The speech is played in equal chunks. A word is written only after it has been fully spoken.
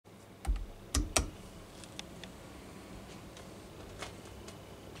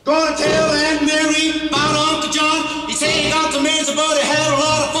Gonna tell Aunt Mary about Uncle John. He said he got the misery, but he had a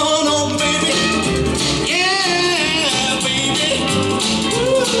lot of fun, oh baby. Yeah, baby.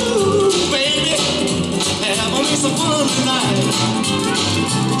 Ooh, baby. Having me some fun tonight.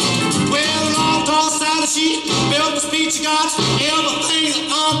 Well, an all tossed out of sheet, built the speech he got, everything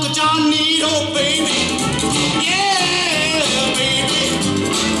that Uncle John need, oh baby. Yeah, baby.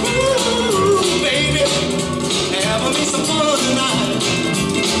 Ooh, baby. Having me some fun tonight.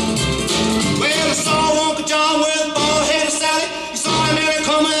 Well, I saw Uncle John with a bald-headed Sally. He saw him Mary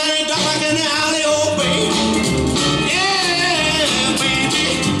coming and dark in the alley, oh baby. Yeah, baby.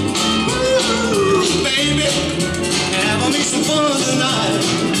 Ooh, baby. Having me some fun tonight.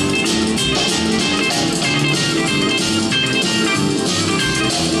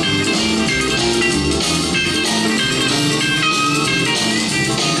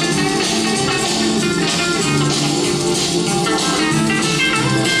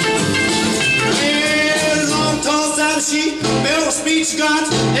 She built a speech, got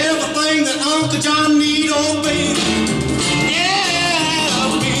everything that Uncle John need, oh baby.